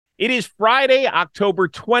It is Friday, October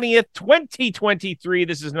 20th, 2023.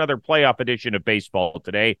 This is another playoff edition of Baseball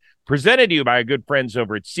Today, presented to you by our good friends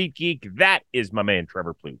over at SeatGeek. That is my man,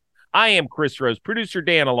 Trevor Plouffe. I am Chris Rose, producer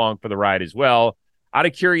Dan along for the ride as well. Out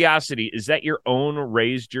of curiosity, is that your own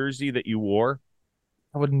Rays jersey that you wore?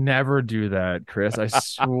 I would never do that, Chris. I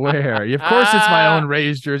swear. Of course, it's my own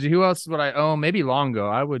Rays jersey. Who else would I own? Maybe Longo.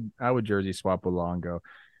 I would jersey swap with Longo.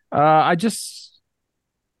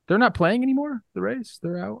 They're not playing anymore. The Rays,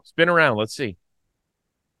 they're out. Spin around. Let's see.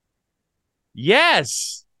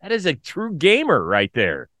 Yes, that is a true gamer right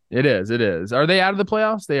there. It is. It is. Are they out of the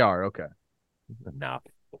playoffs? They are. Okay. Enough.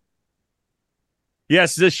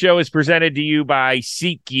 Yes, this show is presented to you by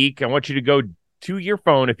SeatGeek. I want you to go to your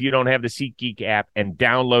phone if you don't have the SeatGeek app and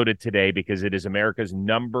download it today because it is America's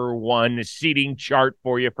 #1 seating chart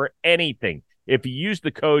for you for anything. If you use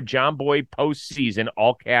the code JOHNBOY postseason,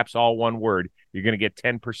 all caps, all one word, you're going to get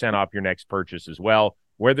 10% off your next purchase as well.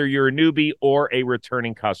 Whether you're a newbie or a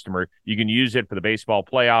returning customer, you can use it for the baseball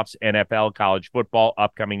playoffs, NFL, college football,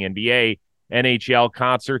 upcoming NBA, NHL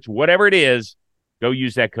concerts, whatever it is, go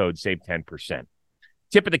use that code, save 10%.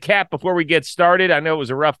 Tip of the cap before we get started. I know it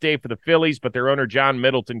was a rough day for the Phillies, but their owner, John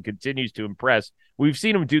Middleton, continues to impress. We've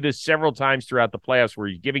seen him do this several times throughout the playoffs where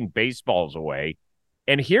he's giving baseballs away.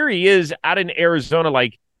 And here he is out in Arizona,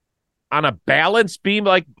 like on a balance beam,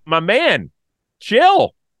 like, my man,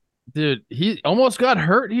 chill. Dude, he almost got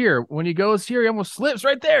hurt here. When he goes here, he almost slips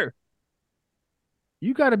right there.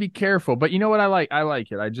 You got to be careful. But you know what I like? I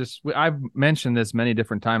like it. I've mentioned this many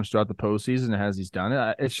different times throughout the postseason as he's done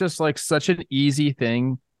it. It's just like such an easy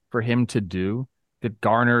thing for him to do that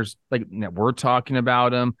garners, like, we're talking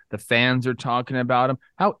about him. The fans are talking about him.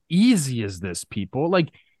 How easy is this, people? Like,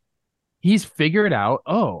 he's figured out,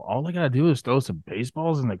 all I got to do is throw some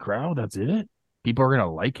baseballs in the crowd. That's it. People are going to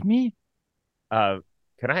like me. Can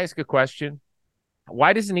I ask a question?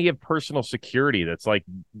 Why doesn't he have personal security that's like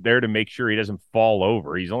there to make sure he doesn't fall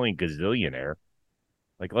over? He's only a gazillionaire.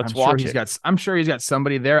 Like, let's watch it. I'm sure he's got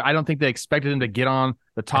somebody there. I don't think they expected him to get on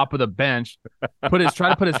the top of the bench, try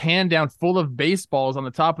to put his hand down full of baseballs on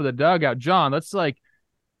the top of the dugout. John, let's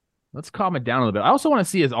calm it down a little bit. I also want to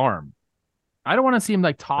see his arm. I don't want to see him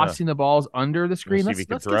like tossing the balls under the screen. Let's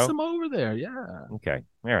get some over there. Yeah. Okay.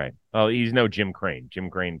 All right. Well, he's no Jim Crane.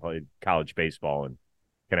 Jim Crane played college baseball and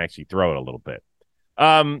can actually throw it a little bit.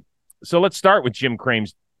 So let's start with Jim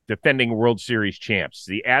Crane's defending World Series champs.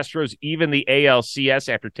 The Astros even the ALCS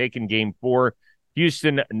after taking Game 4.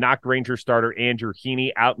 Houston knocked Ranger starter Andrew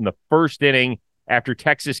Heaney out in the first inning after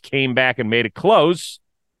Texas came back and made it close.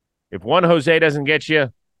 If one Jose doesn't get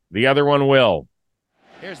you, the other one will.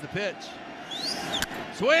 Here's the pitch.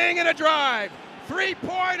 Swing and a drive.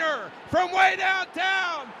 Three-pointer from way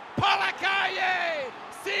downtown. Palacalle.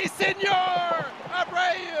 Si, senor.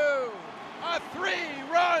 Abreu. A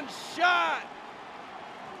 3-run shot.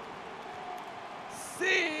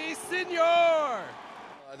 Si, senor.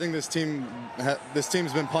 I think this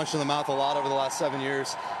team's been punched in the mouth a lot over the last 7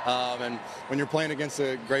 years, and when you're playing against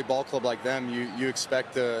a great ball club like them, you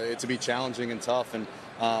expect it to be challenging and tough. And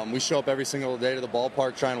we show up every single day to the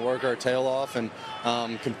ballpark, try and work our tail off and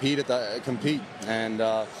compete. And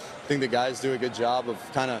I think the guys do a good job of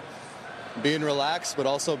kind of being relaxed, but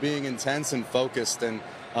also being intense and focused. And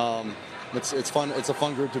it's fun. It's a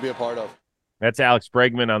fun group to be a part of. That's Alex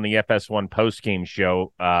Bregman on the FS1 postgame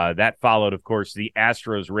show. That followed, of course, the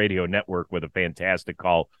Astros radio network with a fantastic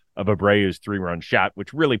call of Abreu's 3-run shot,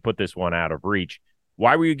 which really put this one out of reach.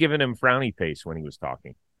 Why were you giving him frowny face when he was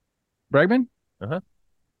talking? Bregman? Uh-huh.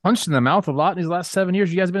 Punched in the mouth a lot in these last 7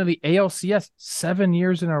 years. You guys have been in the ALCS 7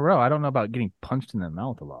 years in a row. I don't know about getting punched in the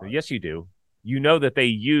mouth a lot. Yes, you do. You know that they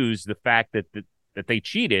use the fact that they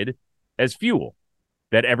cheated as fuel.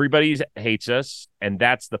 That everybody hates us, and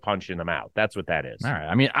that's the punch in the mouth. That's what that is. All right.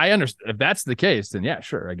 I mean, I understand. If that's the case, then yeah,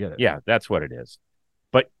 sure, I get it. Yeah, that's what it is.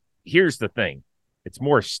 But here's the thing. It's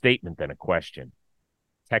more a statement than a question.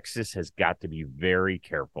 Texas has got to be very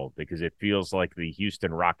careful because it feels like the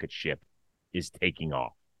Houston rocket ship is taking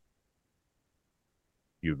off.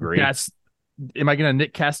 You agree? Am I going to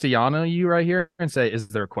Nick Castellano you right here and say, is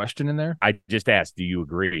there a question in there? I just asked, do you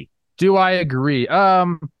agree? Do I agree?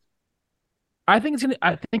 I think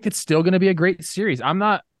it's still going to be a great series. I'm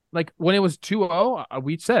not like when it was 2-0,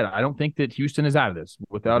 we said I don't think that Houston is out of this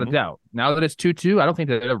without a doubt. Now that it's 2-2, I don't think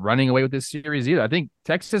that they're running away with this series either. I think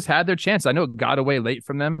Texas had their chance. I know it got away late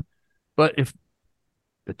from them, but if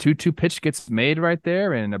the 2-2 pitch gets made right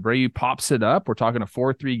there and Abreu pops it up, we're talking a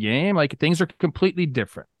 4-3 game. Like, things are completely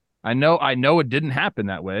different. I know it didn't happen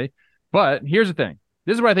that way, but here's the thing.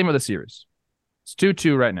 This is what I think about the series. It's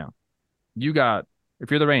 2-2 right now.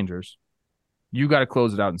 If you're the Rangers, you got to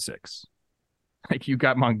close it out in 6. Like you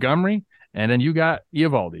got Montgomery and then you got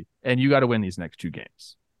Eovaldi, and you got to win these next 2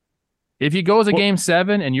 games. If he goes a game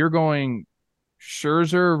 7 and you're going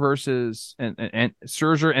Scherzer versus and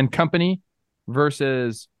Scherzer and company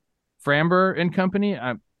versus Framber and company,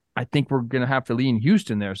 I think we're going to have to lean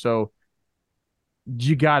Houston there. So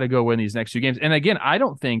you got to go win these next 2 games. And again, I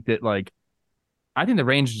don't think that I think the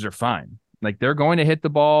Rangers are fine. Like they're going to hit the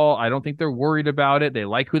ball. I don't think they're worried about it. They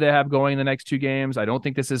like who they have going in the next 2 games. I don't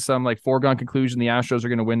think this is some foregone conclusion the Astros are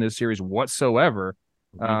going to win this series whatsoever.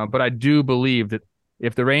 But I do believe that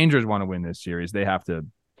if the Rangers want to win this series, they have to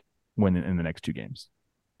win in the next 2 games.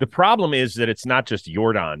 The problem is that it's not just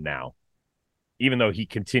Jordan now, even though he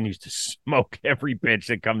continues to smoke every pitch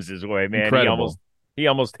that comes his way. Man, incredible. He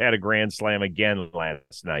almost had a grand slam again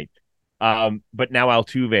last night. But now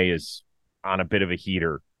Altuve is on a bit of a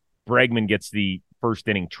heater. Bregman gets the first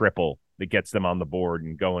inning triple that gets them on the board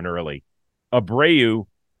and going early. Abreu,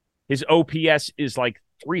 his OPS is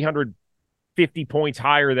 350 points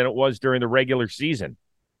higher than it was during the regular season.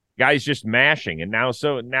 Guy's just mashing. And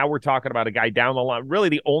now we're talking about a guy down the line. Really,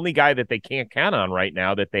 the only guy that they can't count on right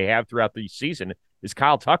now that they have throughout the season is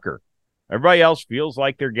Kyle Tucker. Everybody else feels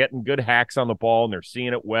like they're getting good hacks on the ball and they're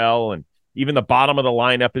seeing it well. And even the bottom of the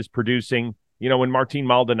lineup is producing. When Martin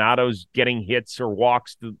Maldonado's getting hits or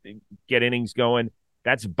walks to get innings going,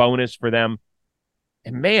 that's bonus for them.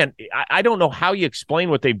 And man, I don't know how you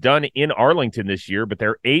explain what they've done in Arlington this year, but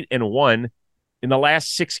they're 8-1. In the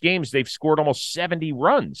last 6 games, they've scored almost 70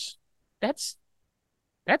 runs. That's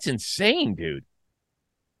insane, dude.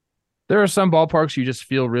 There are some ballparks you just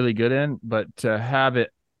feel really good in, but to have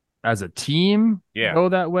it as a team go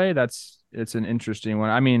that way, it's an interesting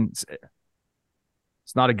one. I mean,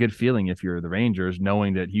 it's not a good feeling if you're the Rangers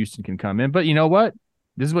knowing that Houston can come in. But you know what?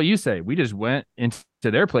 This is what you say. We just went into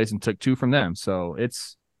their place and took 2 from them. So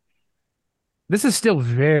this is still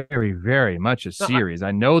very, very much a series.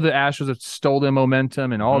 I know the Astros have stolen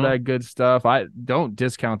momentum and all that good stuff. I don't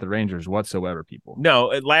discount the Rangers whatsoever, people. No,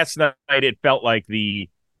 last night it felt like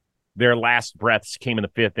their last breaths came in the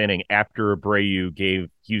 5th inning after Abreu gave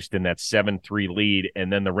Houston that 7-3 lead,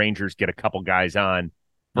 and then the Rangers get a couple guys on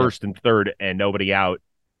first and third and nobody out,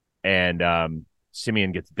 and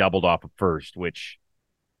Semien gets doubled off of first, which,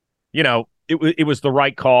 it was the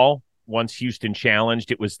right call once Houston challenged.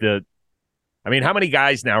 It was how many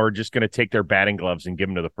guys now are just going to take their batting gloves and give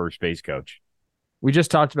them to the first base coach? We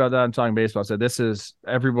just talked about that on Talking Baseball. So this is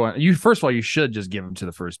everyone. First of all, you should just give them to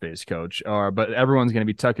the first base coach, but everyone's going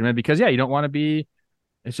to be tucking in because, you don't want to be.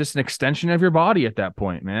 It's just an extension of your body at that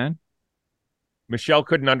point, man. Michelle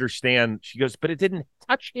couldn't understand. She goes, but it didn't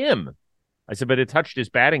touch him. I said, but it touched his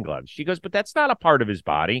batting gloves. She goes, but that's not a part of his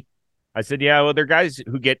body. I said, yeah, well, they're guys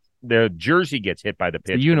who get the jersey gets hit by the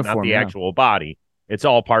pitch, uniform, not the actual body. It's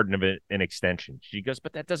all part of an extension. She goes,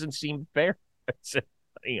 but that doesn't seem fair. I said,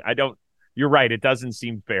 you're right. It doesn't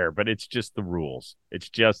seem fair, but it's just the rules. It's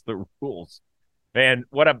just the rules. Man,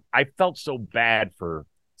 I felt so bad for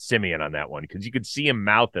Semien on that one because you could see him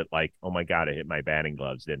mouth it like, oh my God, it hit my batting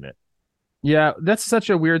gloves, didn't it? Yeah, that's such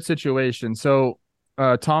a weird situation. So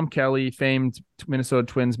Tom Kelly, famed Minnesota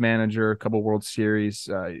Twins manager, a couple World Series,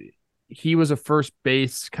 he was a first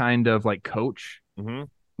base kind of coach,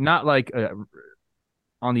 not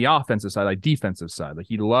on the offensive side, defensive side.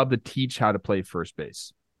 He loved to teach how to play first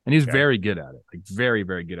base. And he was very good at it, very,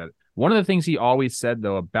 very good at it. One of the things he always said,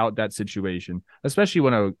 though, about that situation, especially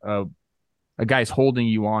when a guy's holding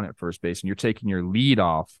you on at first base and you're taking your lead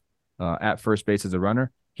off at first base as a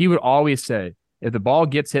runner, he would always say, if the ball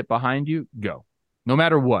gets hit behind you, go. No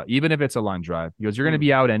matter what, even if it's a line drive. He goes, you're going to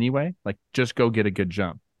be out anyway. Just go get a good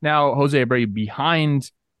jump. Now, Jose Abreu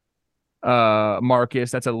behind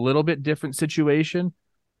Marcus, that's a little bit different situation.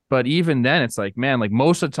 But even then, it's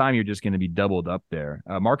most of the time you're just going to be doubled up there.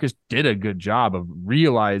 Marcus did a good job of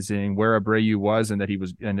realizing where Abreu was and that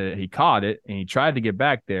he caught it and he tried to get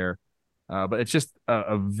back there. But it's just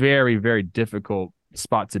a very, very difficult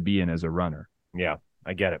spot to be in as a runner. Yeah,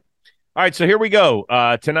 I get it. All right, so here we go.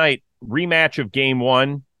 Tonight, rematch of Game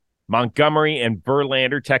 1. Montgomery and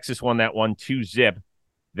Verlander. Texas won that one 2-0.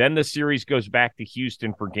 Then the series goes back to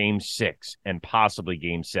Houston for Game 6 and possibly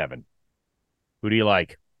Game 7. Who do you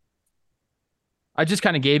like? I just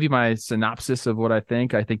kind of gave you my synopsis of what I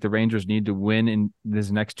think. I think the Rangers need to win in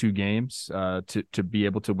these next 2 games to be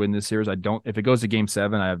able to win this series. If it goes to Game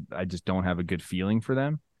 7, I just don't have a good feeling for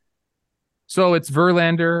them. So it's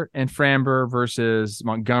Verlander and Framber versus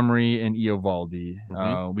Montgomery and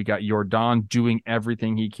Eovaldi. We got Jordan doing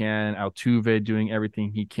everything he can, Altuve doing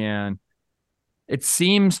everything he can. It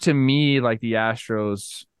seems to me like the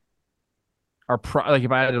Astros are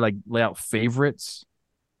if I had to lay out favorites,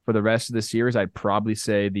 for the rest of the series, I'd probably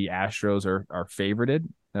say the Astros are favorited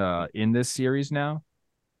in this series now.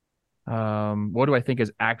 What do I think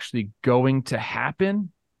is actually going to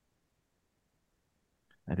happen?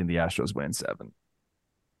 I think the Astros win 7.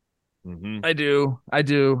 Mm-hmm. I do. I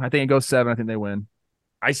think it goes 7. I think they win.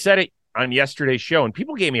 I said it on yesterday's show, and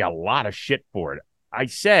people gave me a lot of shit for it. I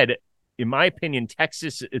said, in my opinion,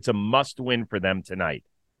 Texas, it's a must-win for them tonight.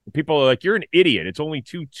 People are like, you're an idiot. It's only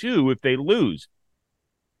 2-2 if they lose.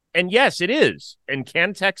 And yes, it is. And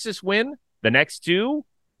can Texas win the next 2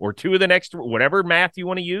 or 2 of the next, whatever math you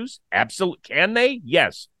want to use? Absolutely. Can they?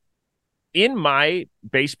 Yes. In my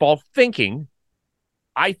baseball thinking,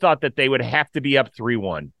 I thought that they would have to be up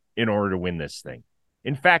 3-1 in order to win this thing.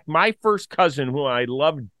 In fact, my first cousin, who I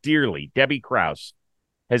love dearly, Debbie Krause,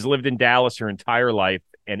 has lived in Dallas her entire life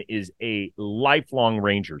and is a lifelong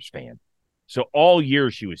Rangers fan. So all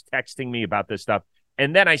year she was texting me about this stuff.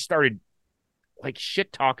 And then I started like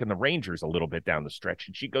shit talking the Rangers a little bit down the stretch.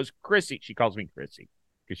 And she goes, Chrissy, she calls me Chrissy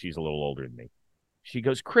because she's a little older than me. She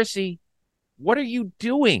goes, Chrissy, what are you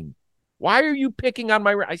doing? Why are you picking on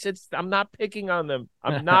my? I said, I'm not picking on them.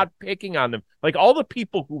 I'm not picking on them. Like all the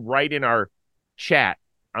people who write in our chat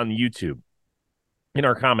on YouTube, in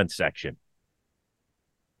our comments section,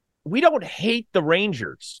 we don't hate the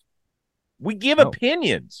Rangers. We give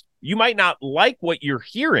opinions. You might not like what you're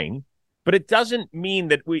hearing, but it doesn't mean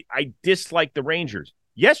that I dislike the Rangers.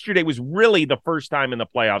 Yesterday was really the first time in the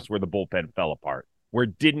playoffs where the bullpen fell apart, where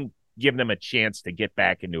it didn't give them a chance to get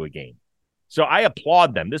back into a game. So I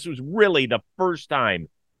applaud them. This was really the first time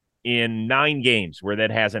in 9 games where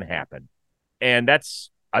that hasn't happened. And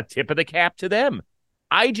that's a tip of the cap to them.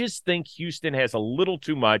 I just think Houston has a little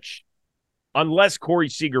too much, unless Corey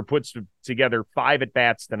Seager puts together 5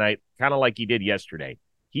 at-bats tonight, kind of like he did yesterday.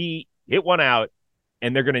 He hit one out,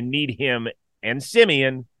 and they're going to need him and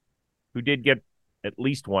Simeon, who did get at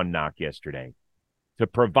least 1 knock yesterday, to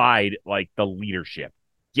provide, like, the leadership.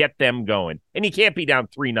 Get them going. And you can't be down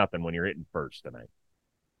 3-0 when you're hitting first tonight.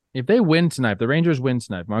 If they win tonight, the Rangers win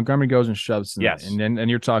tonight, Montgomery goes and shoves tonight. Yes. And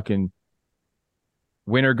you're talking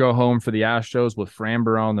win or go home for the Astros with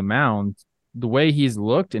Framber on the mound. The way he's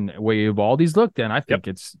looked and the way Eovaldi's looked, and I think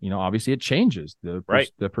it's, obviously it changes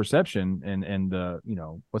the perception and the,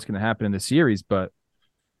 what's going to happen in the series. But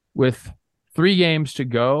with 3 games to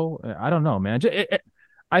go, I don't know, man.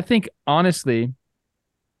 I think, honestly,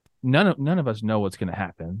 none of us know what's going to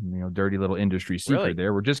happen. Dirty little industry secret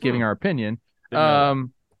there. We're just giving our opinion.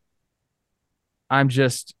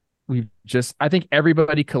 I think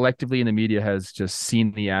everybody collectively in the media has just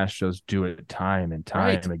seen the Astros do it time and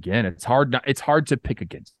time again. It's hard to pick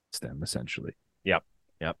against them, essentially. Yep.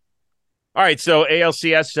 All right. So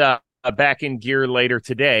ALCS back in gear later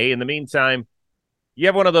today. In the meantime, you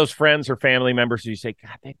have one of those friends or family members who you say,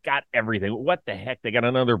 God, they got everything. What the heck? They got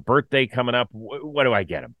another birthday coming up. What do I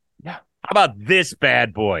get them? Yeah. How about this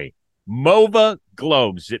bad boy? MOVA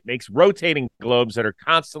globes. It makes rotating globes that are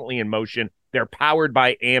constantly in motion. They're powered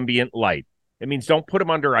by ambient light. It means don't put them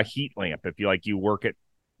under a heat lamp if you work at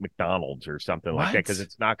McDonald's or something like that, because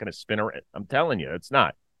it's not going to spin around. I'm telling you, it's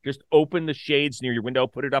not. Just open the shades near your window,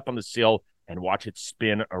 put it up on the sill, and watch it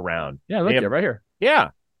spin around. Yeah, look at it right here. Yeah.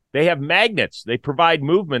 They have magnets. They provide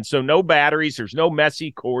movement, so no batteries. There's no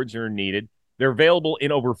messy cords that are needed. They're available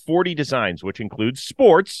in over 40 designs, which includes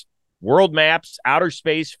sports, world maps, outer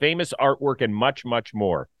space, famous artwork, and much, much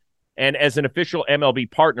more. And as an official MLB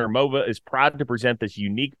partner, MOVA is proud to present this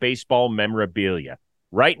unique baseball memorabilia.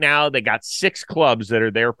 Right now, they got 6 clubs that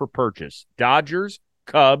are there for purchase: Dodgers,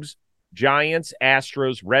 Cubs, Giants,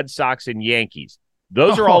 Astros, Red Sox, and Yankees.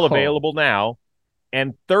 Those are all available now,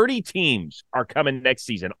 and 30 teams are coming next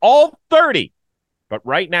season. All 30! But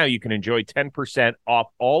right now, you can enjoy 10% off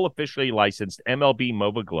all officially licensed MLB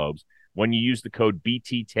MOVA globes when you use the code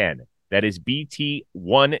BT10. That is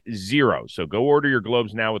BT10. So go order your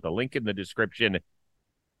globes now with the link in the description.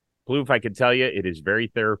 Plouffe, I can tell you, it is very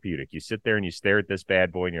therapeutic. You sit there and you stare at this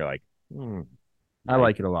bad boy and you're like, I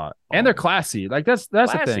like it a lot. And they're classy. Like that's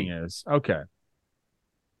classy. The thing is, okay,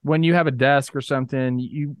 when you have a desk or something,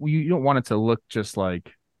 you don't want it to look just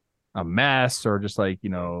like a mess or just like,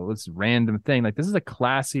 this random thing. Like, this is a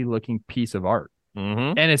classy looking piece of art.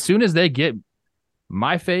 Mm-hmm. And as soon as they get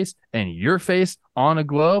my face and your face on a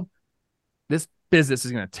globe, this business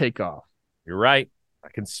is going to take off. You're right. I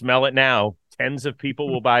can smell it now. Tens of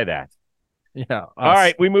people will buy that. Yeah. All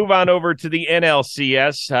right, we move on over to the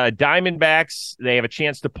NLCS. Diamondbacks, they have a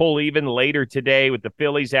chance to pull even later today with the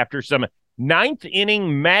Phillies after some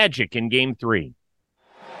 9th-inning magic in Game 3.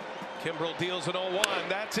 Kimbrel deals an 0-1.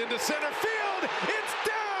 That's into center field. It's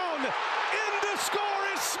down. In to score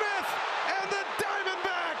is Smith. And the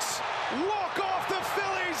Diamondbacks walk off the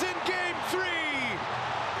Phillies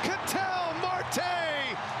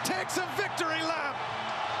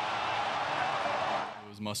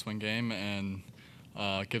a must-win game, and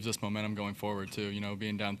gives us momentum going forward too. You know,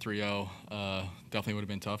 being down 3-0 definitely would have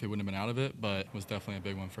been tough. He wouldn't have been out of it, but it was definitely a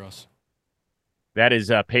big one for us. That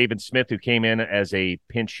is Pavin Smith, who came in as a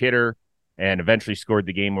pinch hitter and eventually scored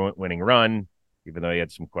the game-winning run, even though he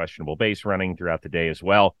had some questionable base running throughout the day as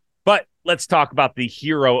well. But let's talk about the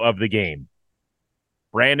hero of the game,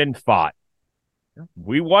 Brandon Pfaadt.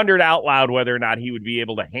 We wondered out loud whether or not he would be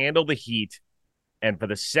able to handle the heat. And for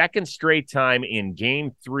the second straight time in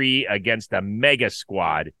Game 3 against a mega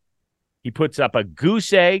squad, he puts up a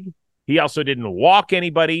goose egg. He also didn't walk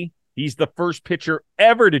anybody. He's the first pitcher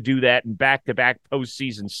ever to do that in back-to-back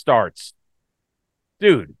postseason starts.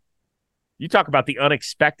 Dude, you talk about the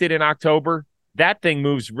unexpected in October. That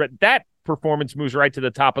performance moves right to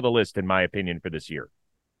the top of the list, in my opinion, for this year.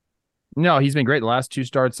 No, he's been great the last two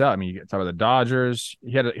starts out. I mean, you talk about the Dodgers.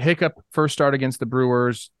 He had a hiccup first start against the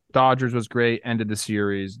Brewers. Dodgers was great, ended the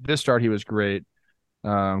series. This start, he was great.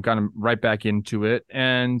 Got him right back into it.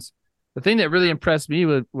 And the thing that really impressed me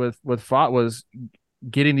with Pfaadt was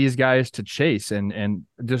getting these guys to chase and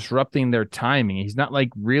disrupting their timing. He's not like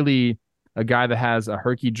really a guy that has a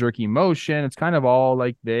herky-jerky motion. It's kind of all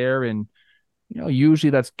like there, and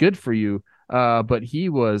usually that's good for you. But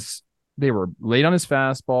they were late on his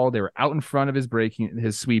fastball. They were out in front of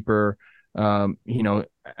his sweeper.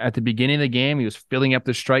 At the beginning of the game, he was filling up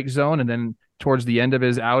the strike zone, and then towards the end of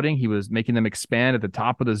his outing, he was making them expand at the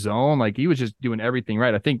top of the zone. Like, he was just doing everything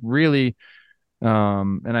right. I think really,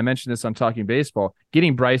 and I mentioned this on Talking Baseball,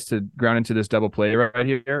 getting Bryce to ground into this double play right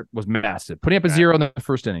here was massive. Putting up a 0 in the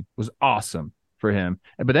first inning was awesome for him.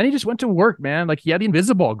 But then he just went to work, man. Like, he had the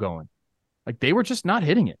invisible going. Like, they were just not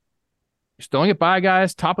hitting it. Just throwing it by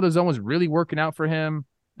guys. Top of the zone was really working out for him.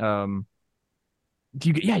 You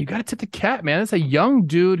got to tip the cap, man. It's a young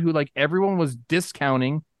dude who, like, everyone was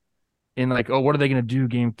discounting in, like, oh, what are they going to do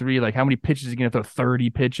Game 3? Like, how many pitches is he going to throw? 30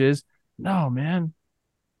 pitches? No, man.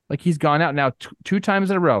 Like, he's gone out now two times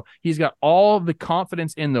in a row. He's got all the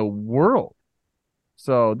confidence in the world.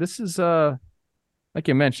 So this is, like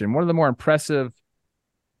you mentioned, one of the more impressive,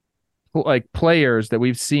 like, players that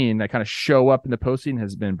we've seen that kind of show up in the postseason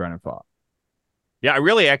has been Brandon Pfaadt. Yeah, I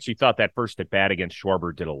really actually thought that first at-bat against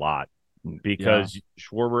Schwarber did a lot. Because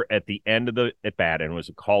Schwarber, at the end of the at-bat, and it was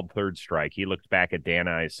a called third strike, he looked back at Dan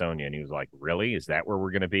Iasonia, and he was like, really? Is that where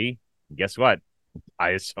we're going to be? And guess what?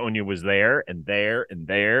 Iasonia was there and there and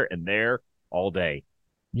there and there all day.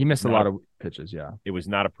 He missed a lot of pitches, yeah. It was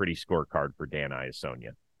not a pretty scorecard for Dan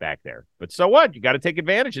Iasonia back there. But so what? You got to take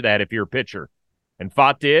advantage of that if you're a pitcher. And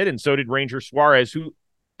Pfaadt did, and so did Ranger Suarez, who,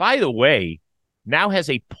 by the way, now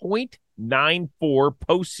has a .94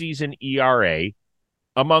 postseason ERA.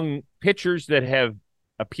 Among pitchers that have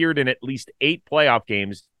appeared in at least 8 playoff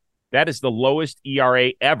games, that is the lowest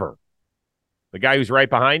ERA ever. The guy who's right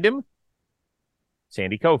behind him,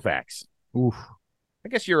 Sandy Koufax. Oof. I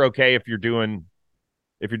guess you're okay if you're doing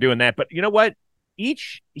that. But you know what?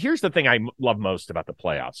 Here's the thing I love most about the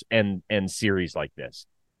playoffs and series like this.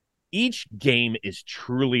 Each game is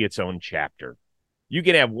truly its own chapter. You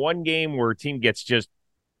can have one game where a team gets just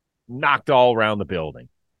knocked all around the building.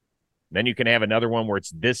 Then you can have another one where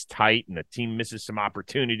it's this tight and the team misses some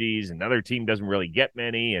opportunities. Another team doesn't really get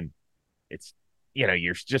many. And it's,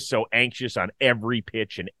 you're just so anxious on every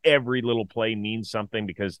pitch, and every little play means something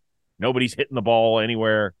because nobody's hitting the ball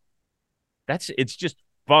anywhere. It's just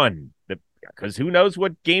fun because who knows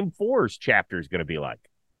what Game 4's chapter is going to be like.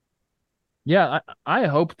 Yeah, I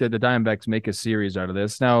hope that the Diamondbacks make a series out of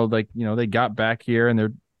this. Now, like, they got back here and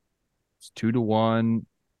it's 2-1.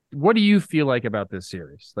 What do you feel like about this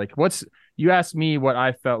series? Like, you asked me what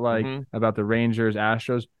I felt like about the Rangers,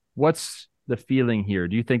 Astros. What's the feeling here?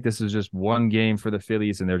 Do you think this is just one game for the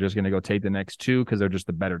Phillies and they're just going to go take the next 2 because they're just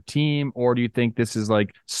the better team? Or do you think this is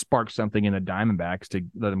like spark something in the Diamondbacks to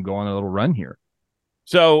let them go on a little run here?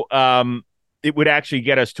 So it would actually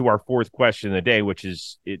get us to our fourth question of the day, which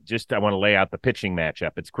is I want to lay out the pitching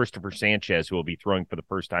matchup. It's Christopher Sanchez, who will be throwing for the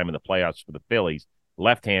first time in the playoffs for the Phillies,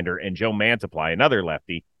 left-hander, and Joe Mantiply, another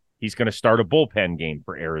lefty. He's going to start a bullpen game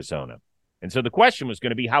for Arizona. And so the question was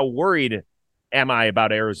going to be, how worried am I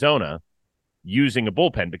about Arizona using a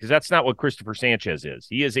bullpen? Because that's not what Christopher Sanchez is.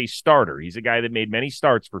 He is a starter. He's a guy that made many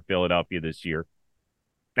starts for Philadelphia this year.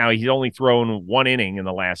 Now, he's only thrown 1 inning in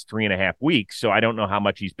the last 3.5 weeks, so I don't know how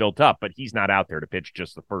much he's built up, but he's not out there to pitch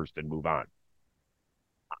just the first and move on.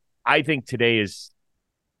 I think today is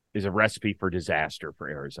a recipe for disaster for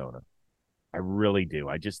Arizona. I really do.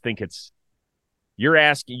 I just think you're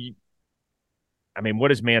asking, I mean, what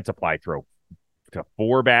does Mantiply throw? To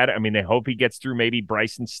 4 bad? I mean, they hope he gets through maybe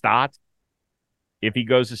Bryson Stott. If he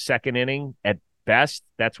goes a second inning, at best,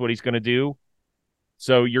 that's what he's going to do.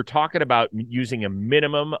 So you're talking about using a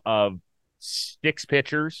minimum of 6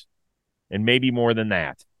 pitchers and maybe more than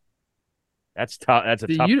that. That's tough. That's a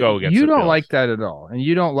tough go against you the don't Phils. like that at all, and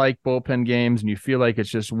you don't like bullpen games, and you feel like it's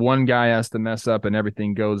just one guy has to mess up and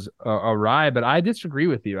everything goes awry. But I disagree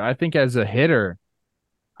with you. I think as a hitter,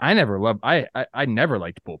 I never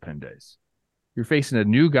liked bullpen days. You're facing a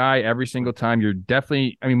new guy every single time. You're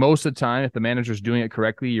definitely, I mean, most of the time, if the manager's doing it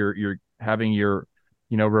correctly, you're having your,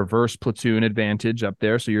 reverse platoon advantage up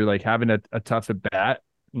there. So you're like having a tough at bat,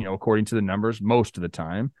 according to the numbers most of the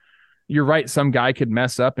time. You're right. Some guy could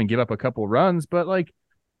mess up and give up a couple runs, but like,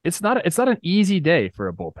 it's not an easy day for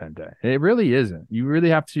a bullpen day. It really isn't. You really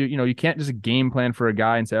have to, you can't just game plan for a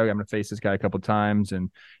guy and say, okay, I'm going to face this guy a couple of times.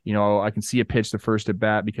 And, I can see a pitch the first at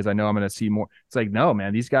bat because I know I'm going to see more. It's like, no,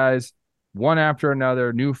 man, these guys, one after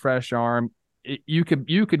another, new, fresh arm. You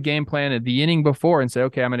could game plan at the inning before and say,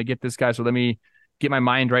 okay, I'm going to get this guy. So let me get my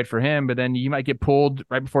mind right for him. But then you might get pulled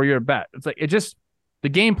right before you're at bat. It's like, the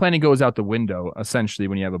game planning goes out the window essentially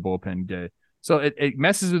when you have a bullpen day. So it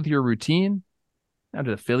messes with your routine. Now, do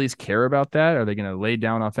the Phillies care about that? Are they going to lay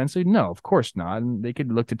down offensively? No, of course not. And they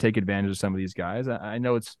could look to take advantage of some of these guys. I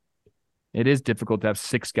know it is difficult to have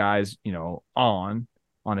 6 guys, on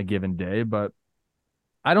a given day, but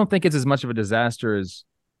I don't think it's as much of a disaster as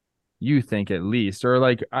you think, at least. Or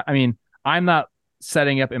like, I mean, I'm not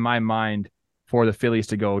setting up in my mind for the Phillies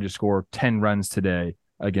to go just score 10 runs today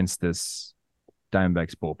against this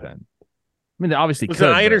Diamondbacks bullpen. I mean, they obviously Listen,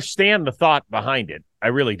 could. I understand the thought behind it. I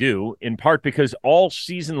really do, in part because all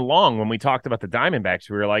season long when we talked about the Diamondbacks,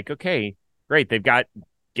 we were like, okay, great. They've got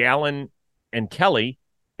Gallen and Kelly,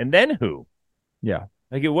 and then who? Yeah.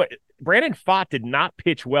 Like what? Brandon Pfaadt did not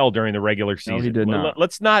pitch well during the regular season. No, he did not.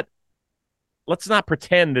 Let's not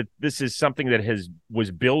pretend that this is something that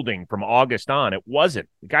was building from August on. It wasn't.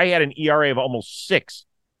 The guy had an ERA of almost 6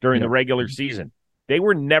 during the regular season. They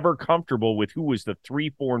were never comfortable with who was the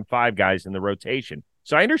 3, 4, and 5 guys in the rotation.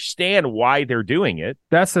 So I understand why they're doing it.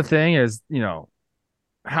 That's the thing is,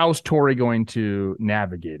 how's Torrey going to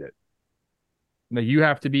navigate it? Like, you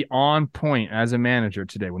have to be on point as a manager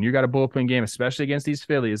today. When you got a bullpen game, especially against these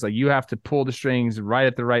Phillies, like, you have to pull the strings right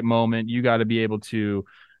at the right moment. You got to be able to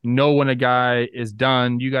know when a guy is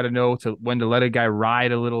done. You got to know when to let a guy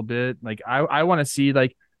ride a little bit. Like, I want to see,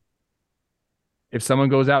 like, if someone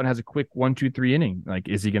goes out and has a quick 1, 2, 3 inning, like,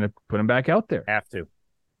 is he going to put him back out there? Have to.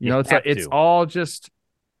 It's all just,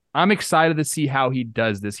 I'm excited to see how he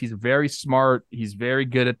does this. He's very smart. He's very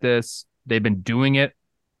good at this. They've been doing it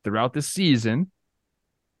throughout the season.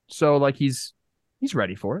 So, like, he's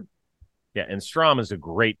ready for it. Yeah, and Strom is a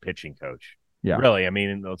great pitching coach. Yeah. Really. I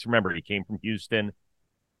mean, let's remember, he came from Houston,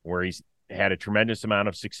 where he's had a tremendous amount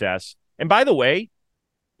of success. And by the way,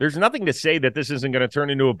 there's nothing to say that this isn't going to turn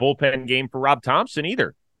into a bullpen game for Rob Thompson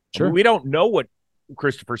either. Sure. I mean, we don't know what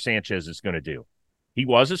Christopher Sanchez is going to do. He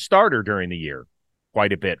was a starter during the year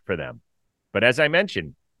quite a bit for them. But as I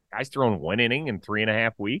mentioned, guy's thrown 1 inning in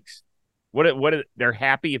 3.5 weeks. They're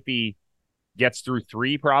happy if he gets through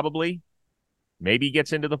 3, probably. Maybe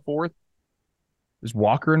gets into the 4th. Is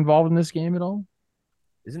Walker involved in this game at all?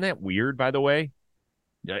 Isn't that weird, by the way?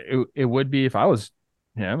 Yeah, it would be if I was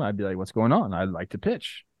him. I'd be like, what's going on? I'd like to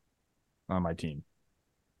pitch on my team.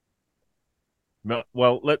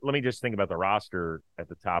 Well, let me just think about the roster at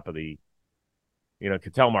the top of the,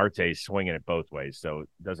 Ketel Marte's swinging it both ways, so it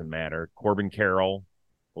doesn't matter. Corbin Carroll,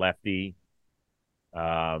 lefty.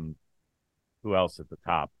 Who else at the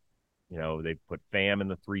top? They put Pham in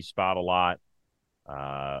the 3 spot a lot.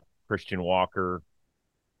 Christian Walker.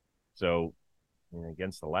 So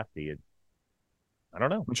against the lefty, I don't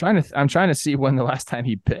know. I'm trying to see when the last time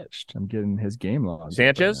he pitched. I'm getting his game log.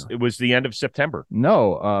 Sanchez? It was the end of September.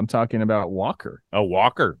 No, I'm talking about Walker. Oh,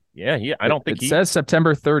 Walker. Yeah. I don't think it says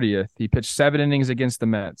September 30th. He pitched 7 innings against the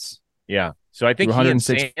Mets. Yeah. So I think he and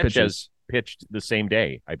Sanchez pitches. pitched the same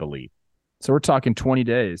day, I believe. So we're talking 20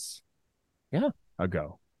 days. Yeah.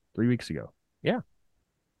 Ago. 3 weeks ago. Yeah.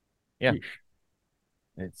 Yeah.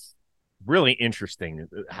 It's really interesting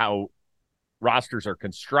how rosters are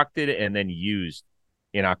constructed and then used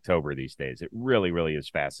in October these days. It really, really is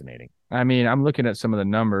fascinating. I mean, I'm looking at some of the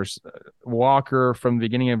numbers. Walker from the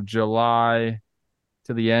beginning of July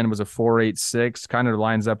to the end was a 4.86. Kind of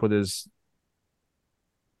lines up with his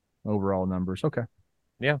overall numbers. Okay.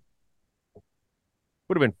 Yeah.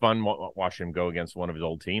 Would have been fun watching him go against one of his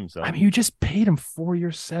old teams. Though. I mean, you just paid him $4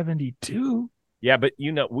 years, $72. Yeah, but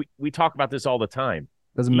we talk about this all the time.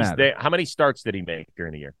 Doesn't matter. How many starts did he make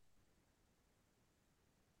during the year?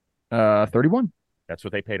 31. That's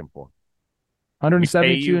what they paid him for.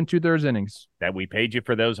 172 and 2/3 innings. That we paid you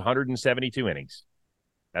for those 172 innings.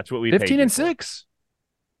 That's what we 15 paid you and for. 6.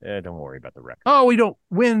 Don't worry about the record. Oh, we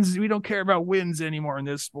don't care about wins anymore in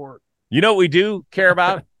this sport. You know what we do care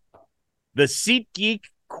about? The SeatGeek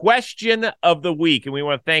question of the week. And we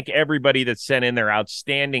want to thank everybody that sent in their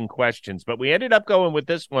outstanding questions. But we ended up going with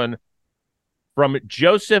this one from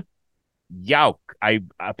Joseph Yauk. I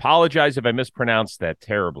apologize if I mispronounced that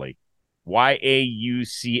terribly.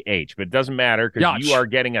 Yauch. But it doesn't matter because you are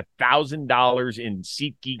getting $1,000 in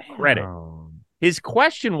SeatGeek credit. His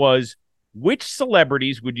question was, which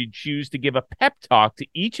celebrities would you choose to give a pep talk to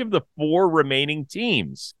each of the 4 remaining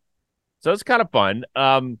teams? So it's kind of fun.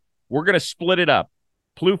 We're going to split it up.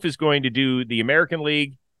 Plouffe is going to do the American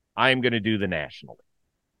League. I am going to do the National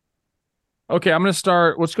League. Okay, I'm going to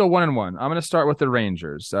start. Let's go 1-1. I'm going to start with the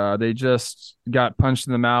Rangers. They just got punched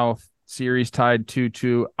in the mouth. Series tied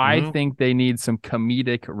 2-2. I think they need some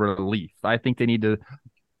comedic relief. I think they need to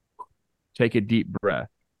take a deep breath.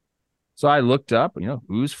 So I looked up,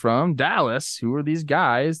 who's from Dallas? Who are these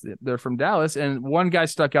guys? They're from Dallas. And one guy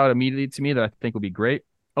stuck out immediately to me that I think will be great.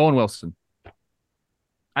 Owen Wilson.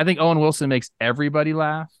 I think Owen Wilson makes everybody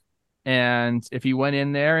laugh. And if he went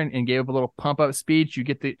in there and gave a little pump-up speech,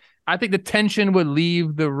 I think the tension would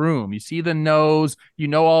leave the room. You see the nose,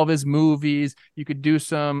 all of his movies. You could do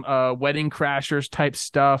some Wedding Crashers type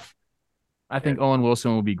stuff. I think Owen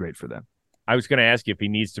Wilson will be great for them. I was going to ask you if he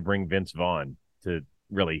needs to bring Vince Vaughn to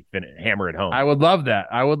really hammer it home. I would love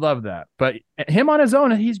that. But him on his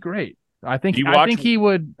own, he's great. I think he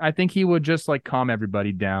would just like calm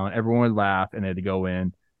everybody down. Everyone would laugh and they'd go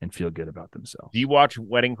in and feel good about themselves. Do you watch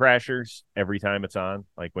Wedding Crashers every time it's on?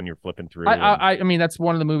 Like when you're flipping through? I mean, that's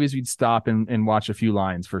one of the movies we'd stop and watch a few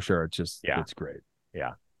lines for sure. It's great.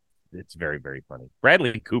 Yeah. It's very, very funny.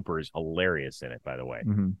 Bradley Cooper is hilarious in it, by the way.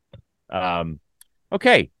 Mm-hmm.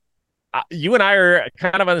 Okay. You and I are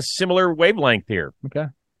kind of on a similar wavelength here. Okay.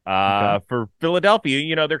 For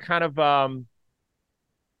Philadelphia, they're kind of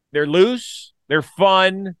they're loose, they're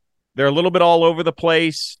fun, they're a little bit all over the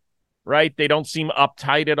place, right? They don't seem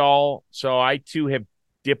uptight at all. So I too have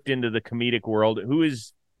dipped into the comedic world.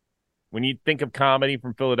 When you think of comedy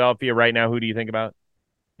from Philadelphia right now, who do you think about?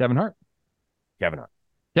 Kevin Hart. Kevin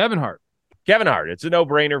Hart. It's a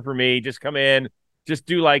no-brainer for me. Just come in, just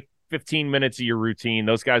do like 15 minutes of your routine.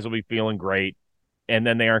 Those guys will be feeling great. And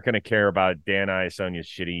then they aren't going to care about Dan Iasonia's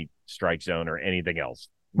shitty strike zone or anything else.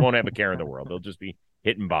 Won't have a care in the world. They'll just be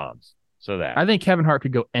hitting bombs. I think Kevin Hart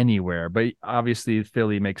could go anywhere, but obviously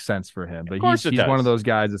Philly makes sense for him. But he's one of those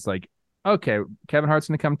guys that's like, okay, Kevin Hart's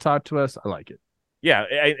going to come talk to us. I like it. Yeah.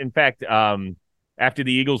 In fact, after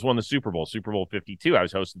the Eagles won the Super Bowl 52, I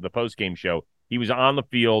was hosting the post-game show. He was on the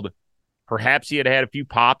field. Perhaps he had a few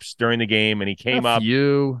pops during the game, and he came up.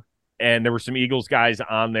 And there were some Eagles guys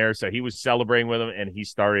on there, so he was celebrating with them, and he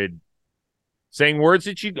started saying words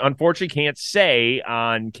that you unfortunately can't say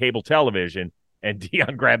on cable television. And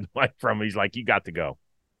Dion grabbed the mic from him. He's like, "You got to go.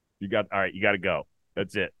 You got to go.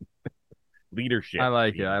 That's it." Leadership. I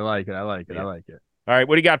like it. All right,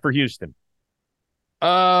 what do you got for Houston?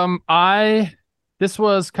 This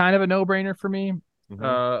was kind of a no-brainer for me.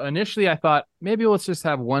 Mm-hmm. Initially, I thought maybe let's just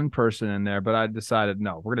have one person in there, but I decided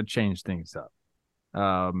no, we're going to change things up.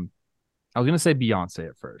 I was going to say Beyonce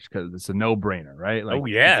at first because it's a no-brainer, right? Like, oh,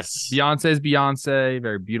 yes. Beyonce's Beyonce,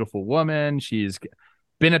 very beautiful woman. She's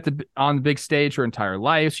been on the big stage her entire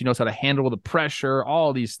life. She knows how to handle the pressure,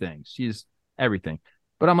 all these things. She's everything.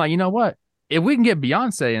 But I'm like, you know what? If we can get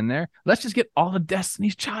Beyonce in there, let's just get all the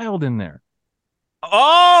Destiny's Child in there.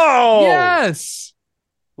 Oh! Yes!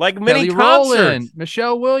 Like mini Kelly concerts. Rowland,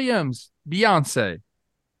 Michelle Williams, Beyonce.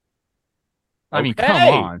 I mean, come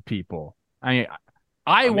on, people.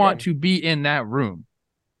 I want to be in that room.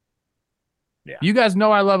 Yeah. You guys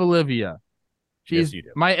know I love Olivia. She's yes,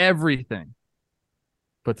 my everything.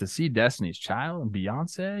 But to see Destiny's Child and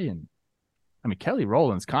Beyonce and Kelly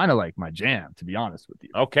Rowland's kind of like my jam, to be honest with you.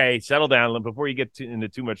 Okay, settle down. Before you get into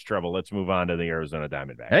too much trouble, let's move on to the Arizona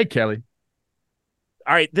Diamondbacks. Hey, Kelly.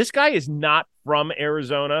 All right, this guy is not from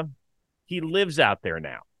Arizona. He lives out there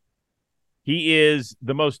now. He is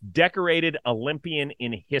the most decorated Olympian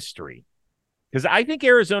in history. Because I think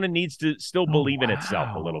Arizona needs to still believe in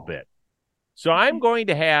itself a little bit. So I'm going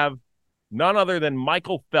to have none other than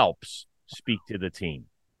Michael Phelps speak to the team.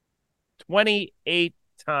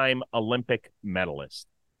 28-time Olympic medalist.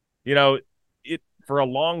 For a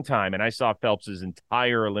long time, and I saw Phelps'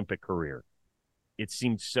 entire Olympic career, it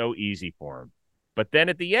seemed so easy for him. But then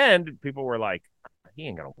at the end, people were like, he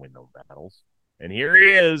ain't going to win no medals. And here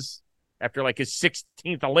he is. After like his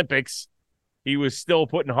 16th Olympics, he was still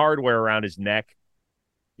putting hardware around his neck.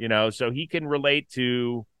 So he can relate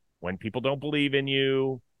to when people don't believe in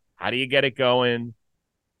you. How do you get it going?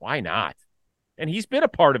 Why not? And he's been a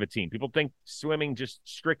part of a team. People think swimming just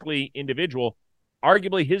strictly individual.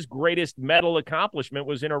 Arguably, his greatest medal accomplishment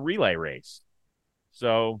was in a relay race.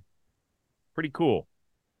 So, pretty cool.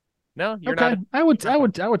 No, you're okay. not. I would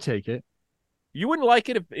take it. You wouldn't like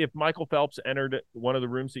it if Michael Phelps entered one of the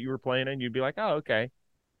rooms that you were playing in. You'd be like, oh, okay.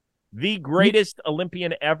 The greatest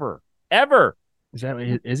Olympian ever.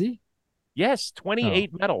 Is he? Yes,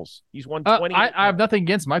 28 medals. He's won 28. I have nothing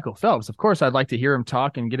against Michael Phelps. Of course, I'd like to hear him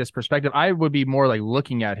talk and get his perspective. I would be more like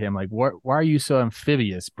looking at him like, why are you so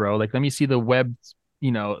amphibious, bro? Like, let me see the web,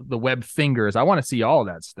 the web fingers. I want to see all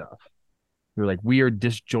that stuff. You're like weird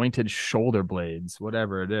disjointed shoulder blades,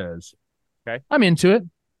 whatever it is. Okay. I'm into it.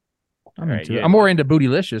 I'm more into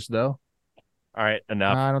Bootylicious, though. All right,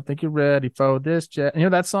 enough. I don't think you're ready for this, Jet. You know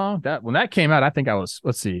that song? When that came out, I think I was,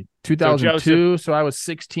 2002, so I was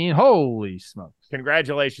 16. Holy smokes.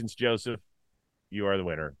 Congratulations, Joseph. You are the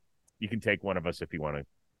winner. You can take one of us if you want to,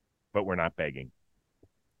 but we're not begging.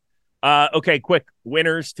 Okay, quick.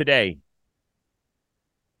 Winners today.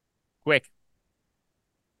 Quicker.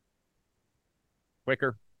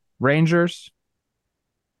 Rangers.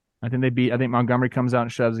 I think Montgomery comes out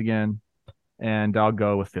and shoves again, and I'll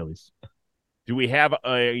go with Phillies. Do we have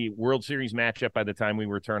a World Series matchup by the time we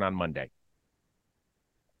return on Monday?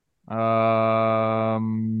 No,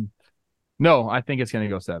 I think it's going to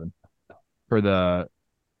go 7 for the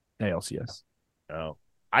ALCS. Oh,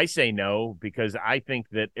 I say no because I think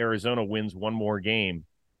that Arizona wins one more game,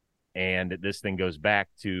 and this thing goes back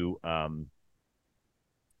to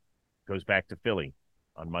Philly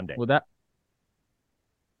on Monday. Well,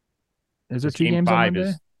 is there 2 games on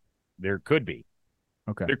Monday? There could be.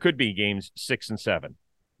 Okay. There could be games 6 and 7.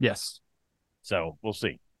 Yes. So we'll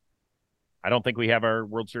see. I don't think we have our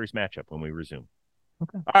World Series matchup when we resume.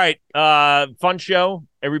 Okay. All right. Fun show.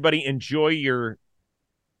 Everybody enjoy your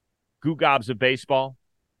goo gobs of baseball.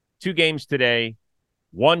 2 games today,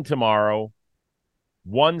 1 tomorrow,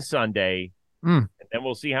 1 Sunday. And then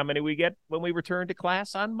we'll see how many we get when we return to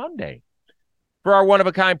class on Monday. For our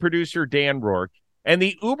one-of-a-kind producer, Dan Rourke, and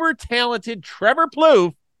the uber-talented Trevor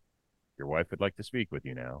Plouffe, your wife would like to speak with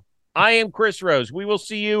you now. I am Chris Rose. We will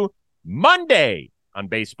see you Monday on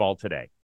Baseball Today.